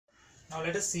Now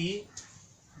let us see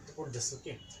put this.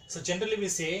 Okay, so generally we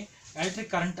say electric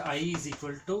current I is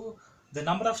equal to the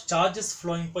number of charges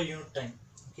flowing per unit time.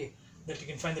 Okay, that you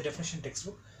can find the definition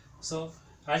textbook. So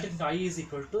electric I is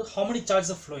equal to how many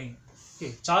charges are flowing.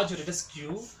 Okay, charge we write as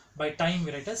Q, by time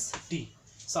we write as T.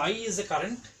 So I is the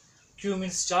current, Q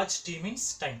means charge, T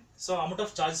means time. So amount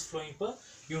of charges flowing per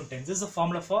unit time. This is the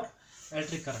formula for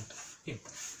electric current. Okay,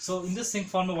 so in this thing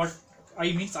formula, what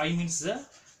I means the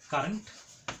current,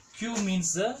 Q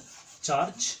means the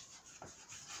charge,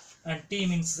 and T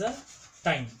means the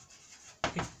time.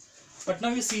 Okay, but now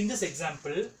you see in this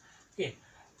example, okay,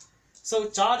 so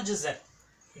charge is there.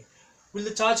 Okay. Will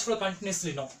the charge flow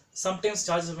continuously? No. Sometimes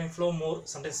charges may flow more,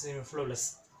 sometimes they may flow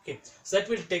less. Okay, so that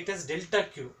will take as delta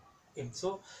Q. Okay,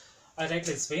 so I write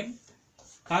this way: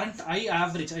 current I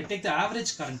average. I take the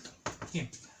average current. Okay,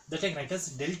 that I write as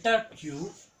delta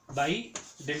Q by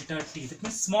delta T. That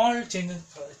means small change in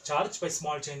charge by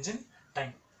small change in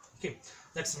time. Okay,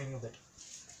 that's the meaning of that.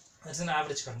 That's an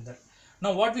average current there.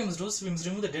 Now what we must do is we must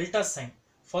remove the delta sign.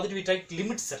 For that we take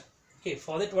limits here. Okay,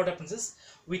 for that what happens is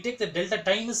we take the delta,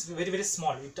 time is very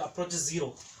small, it approaches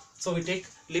 0. So we take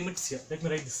limits here. Let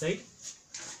me write this side.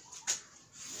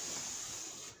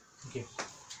 Okay,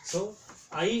 so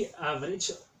I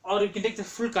average, or you can take the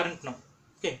full current now.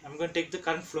 Okay, I'm going to take the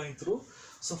current flowing through.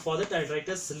 So for that I'll write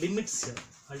as limits here.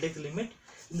 I'll take the limit.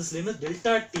 In this limit,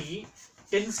 delta T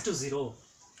tends to 0.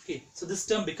 Okay, so this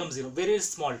term becomes 0, very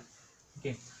small.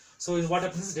 Okay, so what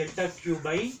happens is delta Q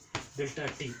by delta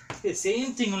T. Okay,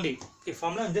 same thing only. Okay,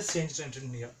 formula I'm just changed it in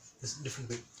here, this different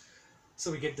way.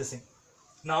 So we get the same.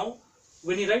 Now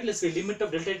when you write, let's say limit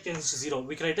of delta T tends to 0,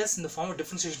 we can write as in the form of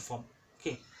differentiation form.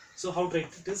 Okay, so how to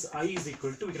write it is I is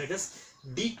equal to, we can write as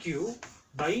dq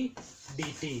by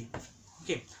dt.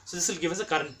 Okay, so this will give us a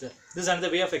current there. This is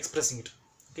another way of expressing it.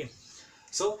 Okay,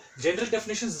 so general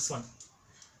definition is this one.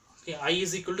 Okay, I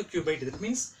is equal to Q by T. That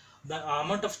means the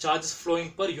amount of charges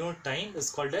flowing per unit time is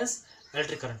called as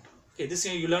electric current. Okay, this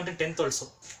you learned in 10th also.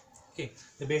 Okay,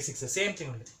 the basics, the same thing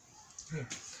only. Okay.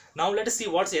 Now let us see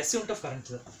what's the S unit of current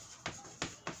there.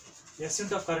 S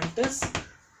unit of current is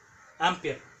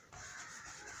ampere.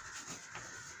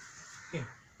 Okay,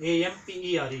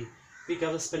 A-M-P-E-R-E. We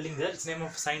have the spelling there. It's name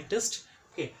of scientist.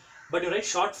 Okay, but you write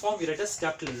short form, you write as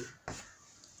capital A.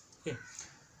 Okay,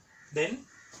 then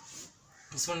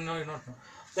this one now you don't know.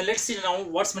 Then let's see now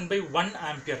what's meant by 1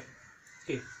 ampere.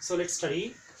 Okay, so let's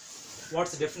study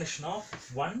what's the definition of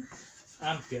 1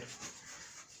 ampere.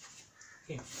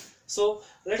 Okay, so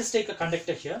let us take a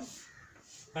conductor here.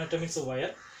 Conductor means a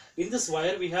wire. In this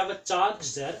wire we have a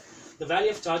charge there. The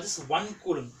value of charge is 1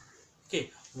 coulomb. Okay,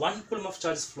 1 coulomb of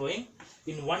charge is flowing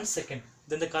in 1 second.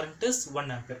 Then the current is 1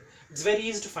 ampere. It's very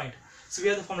easy to find. So we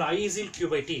have the formula I is equal to Q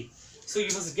by T. So you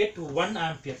must get 1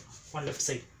 ampere on left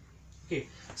side. Okay,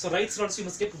 so right side also you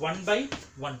must get 1 by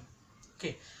 1.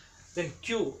 Okay, then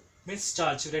Q means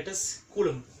charge, that is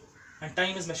coulomb, and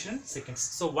time is measured in seconds.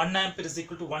 So 1 ampere is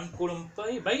equal to 1 coulomb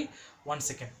by 1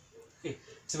 second. Okay,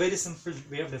 it's a very simple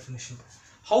way of definition.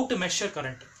 How to measure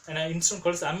current? And an instrument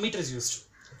called ammeter is used.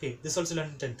 Okay, this also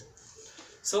learned in 10th.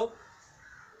 So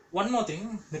one more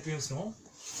thing that we must know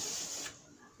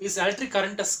is electric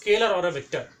current a scalar or a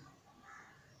vector?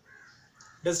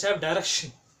 Does it have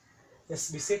direction?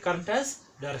 Yes, we say current has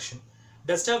direction.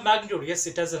 Does it have magnitude? Yes,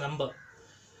 it has a number.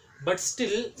 But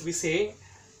still we say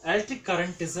electric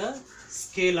current is a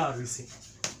scalar, we say.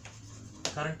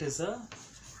 Current is a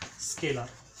scalar.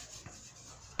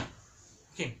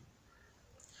 Okay.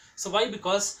 So why?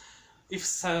 Because if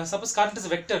suppose current is a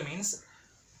vector, means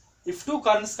if two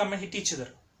currents come and hit each other,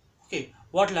 okay,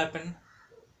 what will happen?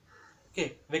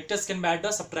 Okay, vectors can be added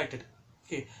or subtracted.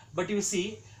 Okay, but you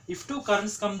see, if two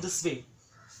currents come this way,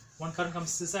 one current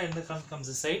comes this side and the current comes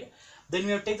this side, then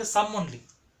we have to take the sum only.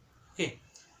 Okay,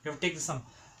 we have to take the sum.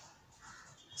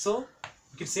 So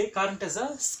you can say current is a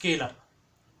scalar.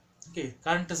 Okay,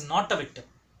 current is not a vector.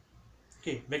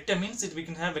 Okay, vector means we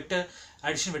can have vector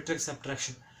addition, vector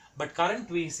subtraction. But current,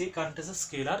 we say current is a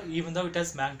scalar, even though it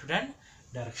has magnitude and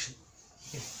direction.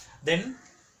 Okay. Then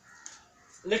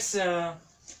let's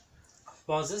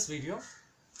pause this video.